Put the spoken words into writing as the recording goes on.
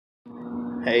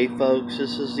Hey folks,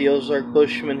 this is the Ozark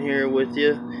Bushman here with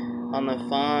you on a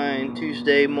fine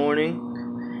Tuesday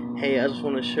morning. Hey, I just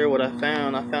want to share what I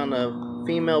found. I found a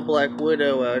female black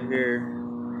widow out here.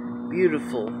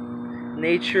 Beautiful.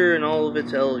 Nature and all of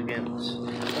its elegance.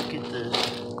 Look at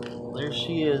this. There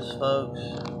she is, folks.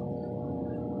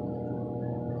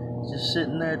 Just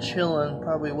sitting there chilling,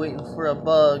 probably waiting for a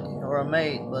bug or a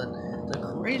mate. But the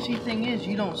crazy thing is,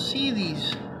 you don't see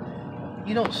these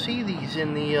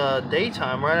in the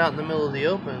daytime, right out in the middle of the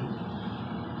open.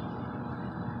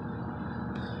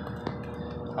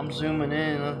 I'm zooming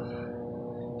in,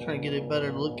 I'm trying to get a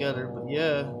better look at her, but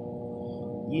yeah,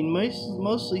 you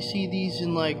mostly see these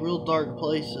in like real dark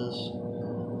places.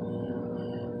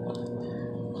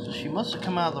 So she must have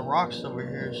come out of the rocks over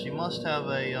here. She must have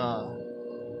a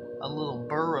little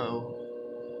burrow.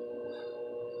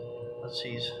 Let's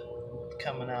see, she's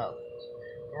coming out.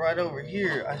 Right over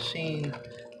here, I seen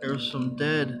there was some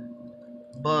dead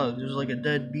bugs. There's like a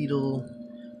dead beetle.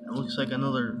 It looks like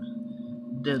another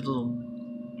dead little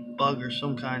bug or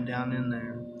some kind down in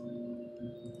there.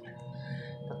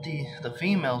 But the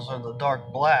females are the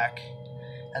dark black,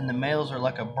 and the males are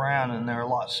like a brown, and they're a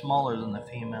lot smaller than the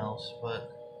females. But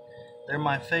they're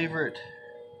my favorite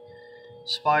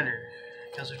spider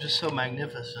because they're just so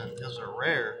magnificent. Because they're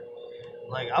rare.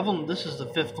 Like this is the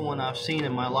 5th one I've seen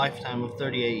in my lifetime of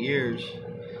 38 years,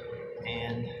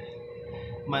 and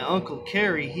my uncle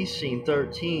Kerry, he's seen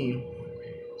 13.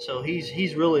 So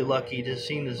he's really lucky to have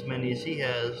seen as many as he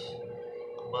has.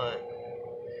 But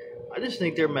I just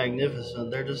think they're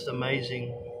magnificent. They're just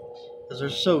amazing because they're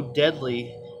so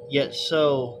deadly yet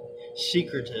so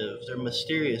secretive. They're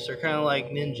mysterious. They're kind of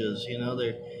like ninjas, you know.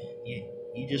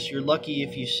 You're lucky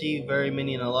if you see very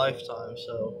many in a lifetime.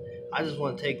 So I just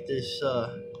want to take this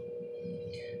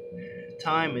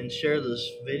time and share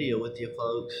this video with you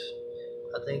folks.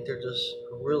 I think they're just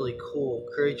really cool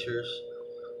creatures,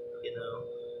 you know.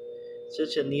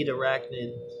 Such a neat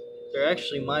arachnid. They're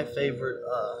actually my favorite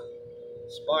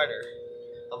spider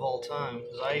of all time,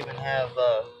 because I even have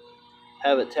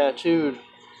it tattooed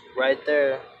right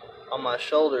there on my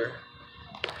shoulder,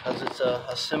 because it's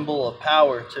a symbol of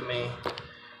power to me.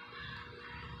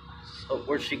 So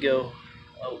where'd she go?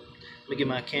 Oh, let me get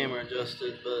my camera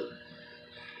adjusted. But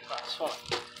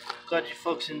glad you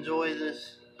folks enjoy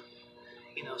this,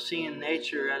 you know, seeing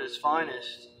nature at its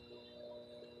finest.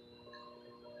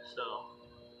 So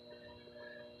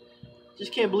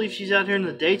just can't believe she's out here in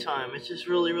the daytime. It's just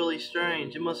really, really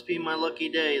strange. It must be my lucky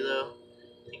day, though,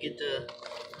 to get to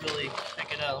really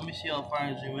check it out. Let me see how far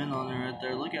I zoom in on her right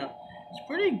there. Look out. It's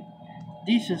pretty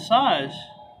decent size.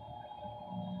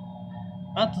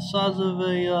 About the size of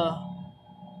a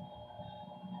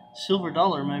silver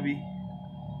dollar, maybe.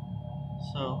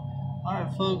 So,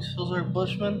 alright folks, Ozark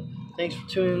Bushman. Thanks for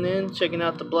tuning in, checking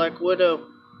out the Black Widow.